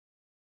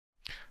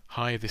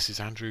Hi, this is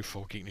Andrew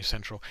for Geek News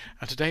Central,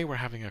 and today we're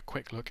having a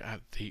quick look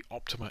at the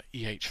Optoma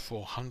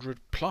EH400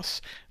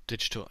 Plus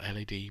digital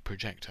LED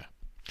projector.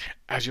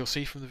 As you'll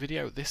see from the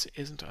video, this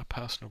isn't a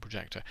personal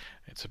projector.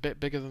 It's a bit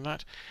bigger than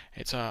that.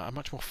 It's a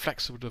much more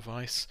flexible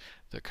device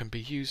that can be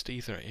used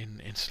either in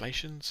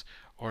installations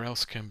or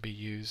else can be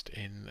used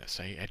in,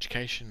 say,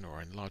 education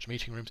or in large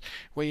meeting rooms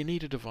where you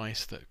need a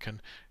device that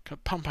can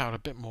pump out a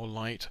bit more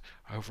light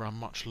over a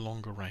much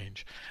longer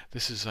range.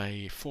 This is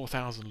a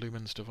 4000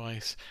 lumens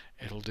device.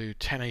 It'll do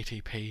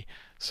 1080p,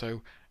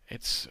 so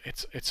it's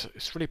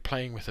really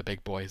playing with the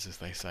big boys, as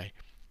they say.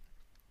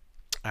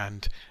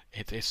 And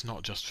it's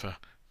not just for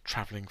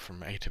traveling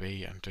from A to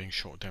B and doing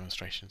short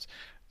demonstrations.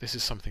 This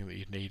is something that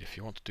you'd need if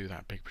you want to do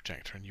that big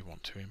projector and you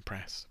want to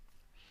impress.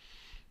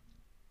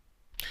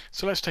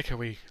 So let's take a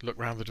wee look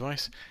around the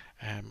device.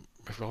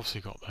 We've obviously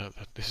got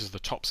this is the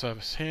top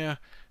surface here.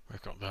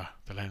 We've got the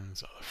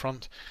lens at the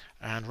front,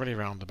 and really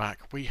around the back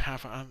we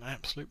have an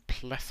absolute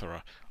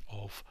plethora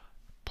of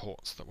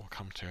ports that we'll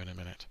come to in a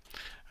minute.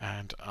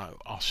 And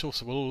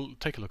we'll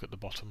take a look at the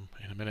bottom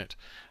in a minute,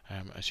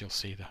 as you'll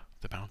see the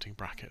mounting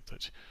bracket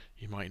that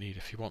you might need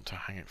if you want to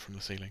hang it from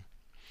the ceiling.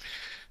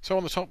 So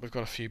on the top we've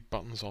got a few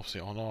buttons,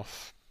 obviously on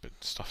off, but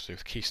stuff to do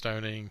with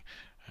keystoning.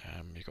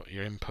 You've got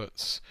your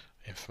inputs,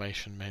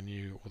 information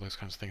menu, all those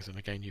kinds of things, and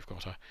again you've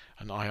got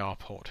an IR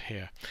port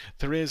here.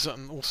 There is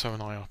also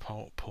an IR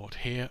port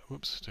here,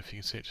 oops, if you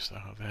can see it just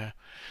out there,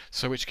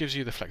 so which gives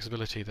you the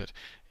flexibility that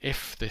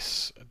if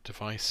this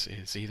device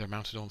is either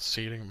mounted on the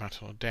ceiling or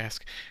mounted on a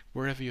desk,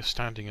 wherever you're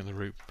standing in the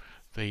room,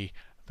 the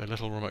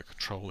little remote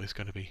control is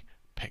going to be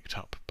picked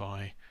up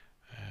by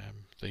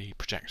the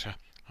projector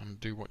and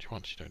do what you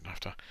want. You don't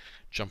have to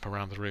jump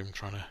around the room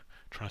trying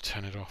to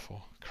turn it off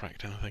or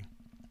correct anything.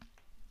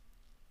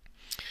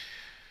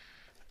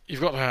 You've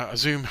got a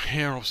zoom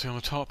here obviously on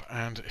the top,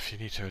 and if you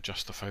need to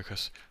adjust the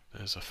focus,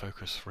 there's a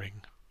focus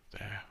ring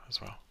there as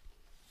well.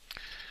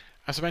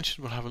 As I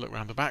mentioned, we'll have a look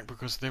around the back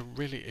because there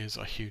really is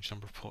a huge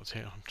number of ports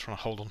here. I'm trying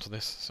to hold on to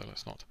this, so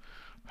let's not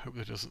hope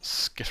that it doesn't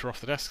skitter off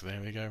the desk.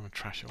 There we go, and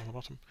trash it on the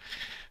bottom.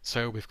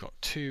 So we've got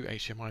two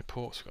HDMI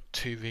ports, we've got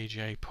two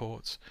VGA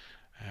ports,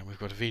 and we've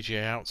got a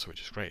VGA out,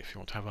 which is great if you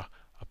want to have a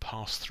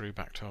pass-through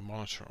back to a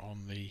monitor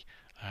on the,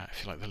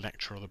 if you like, the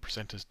lecturer or the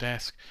presenter's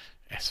desk.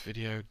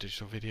 S-video,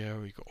 digital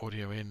video, you've got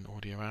audio in,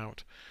 audio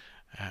out,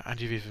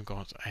 and you've even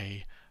got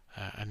a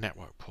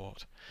network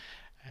port.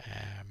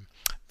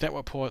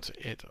 Network port,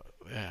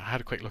 I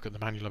had a quick look at the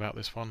manual about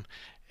this one.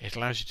 It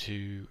allows you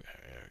to,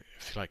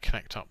 if you like,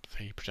 connect up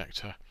the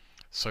projector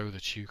so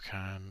that you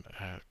can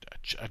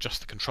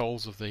adjust the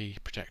controls of the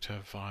projector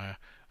via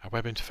a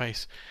web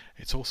interface.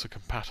 It's also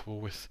compatible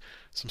with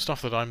some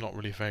stuff that I'm not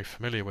really very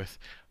familiar with.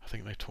 I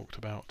think they talked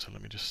about,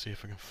 let me just see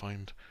if I can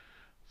find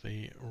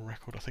the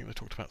record. I think they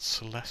talked about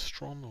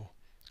Celestron, or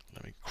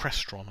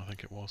Crestron, I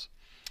think it was.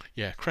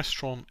 Yeah,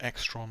 Crestron,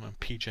 Extron, and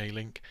PJ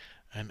Link,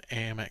 and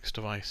AMX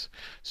device.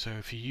 So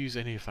if you use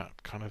any of that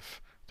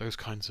those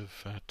kinds of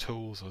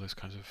tools or those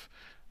kinds of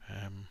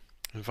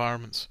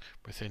environments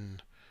within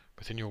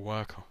your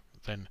work,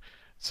 then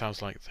it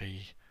sounds like the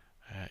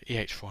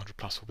EH400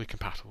 Plus will be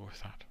compatible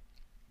with that.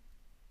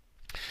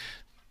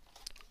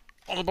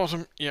 On the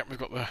bottom, yeah, we've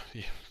got the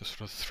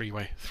sort of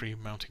three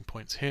mounting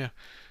points here.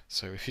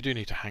 So if you do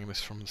need to hang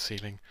this from the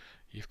ceiling,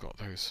 you've got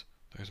those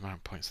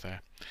mount points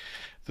there.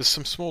 There's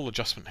some small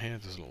adjustment here.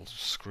 There's a little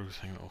screw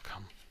thing that will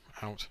come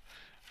out,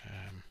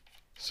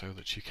 so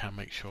that you can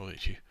make sure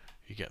that you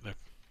get the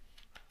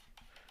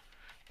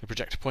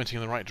projector pointing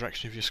in the right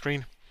direction of your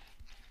screen.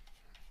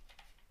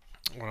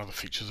 What other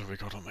features have we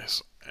got on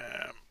this?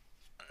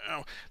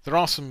 There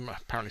are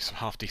apparently some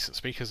half decent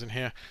speakers in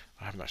here.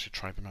 I haven't actually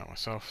tried them out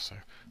myself, so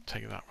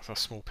take that with a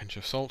small pinch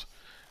of salt.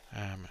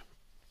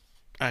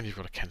 And you've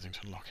got a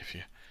Kensington lock if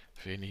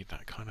you need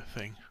that kind of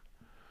thing.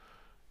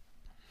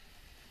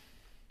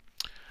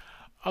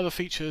 Other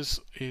features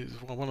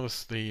is, well, one of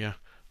the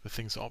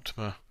things that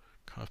Optoma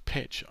kind of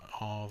pitch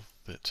are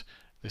that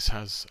this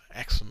has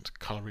excellent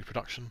color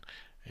reproduction.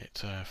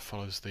 It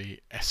follows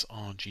the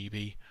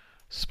sRGB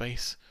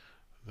space,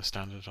 the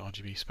standard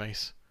RGB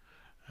space,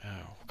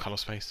 color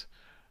space,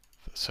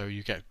 so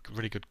you get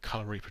really good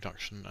color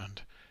reproduction,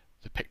 and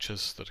the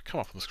pictures that come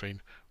up on the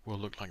screen will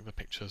look like the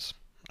pictures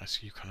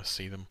as you kind of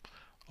see them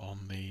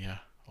on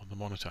the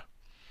monitor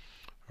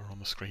or on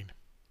the screen.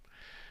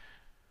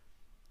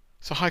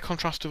 It's a high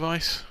contrast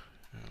device.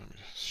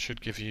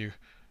 Should give you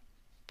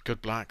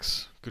good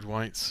blacks, good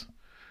whites,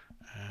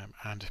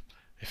 and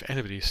if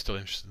anybody is still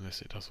interested in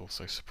this, it does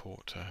also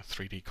support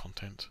 3D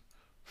content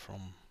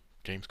from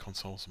games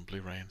consoles and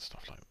Blu-ray and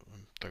stuff like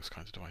those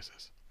kinds of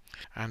devices.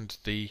 And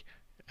the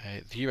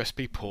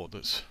USB port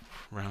that's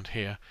around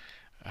here,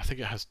 I think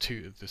it has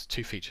there's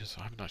two features.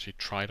 I haven't actually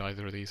tried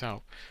either of these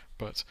out,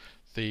 but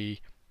the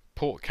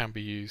port can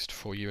be used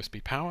for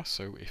USB power.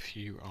 So if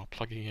you are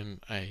plugging in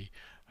a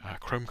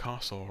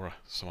Chromecast or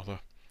some other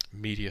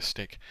media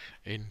stick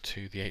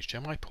into the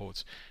HDMI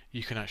ports,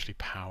 you can actually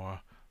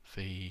power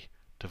the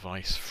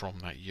device from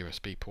that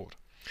USB port.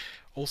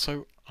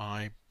 Also,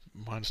 I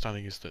my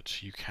understanding is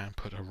that you can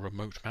put a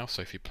remote mouse,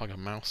 so if you plug a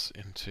mouse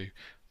into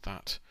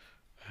that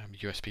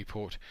USB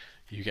port,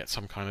 you get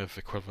some kind of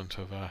equivalent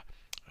of a,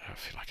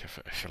 if you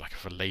like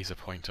a laser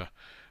pointer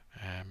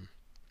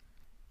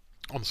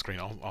on the screen.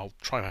 I'll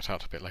try that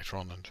out a bit later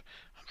on and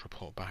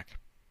report back.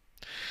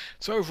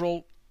 So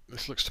overall,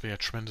 this looks to be a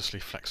tremendously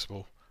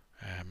flexible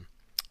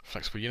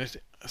unit.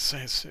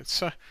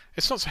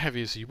 It's not so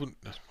heavy as you wouldn't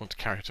want to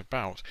carry it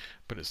about,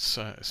 but it's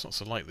not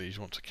so light that you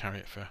want to carry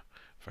it for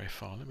very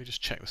far. Let me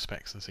just check the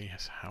specs and see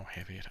how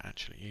heavy it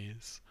actually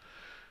is.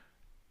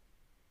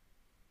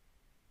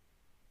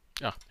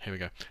 Ah, here we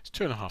go. It's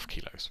 2.5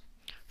 kilos.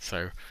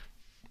 So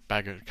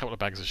a couple of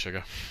bags of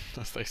sugar,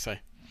 as they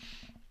say.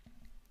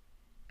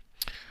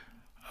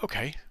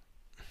 Okay.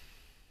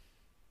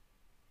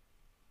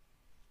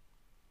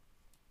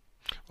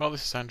 Well,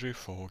 this is Andrew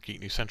for Geek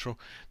News Central.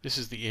 This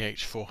is the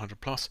EH400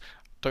 Plus.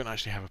 Don't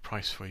actually have a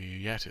price for you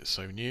yet, it's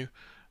so new.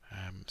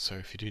 So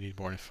if you do need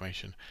more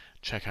information,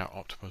 check out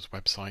Optoma's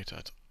website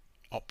at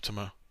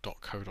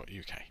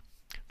optoma.co.uk.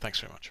 Thanks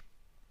very much.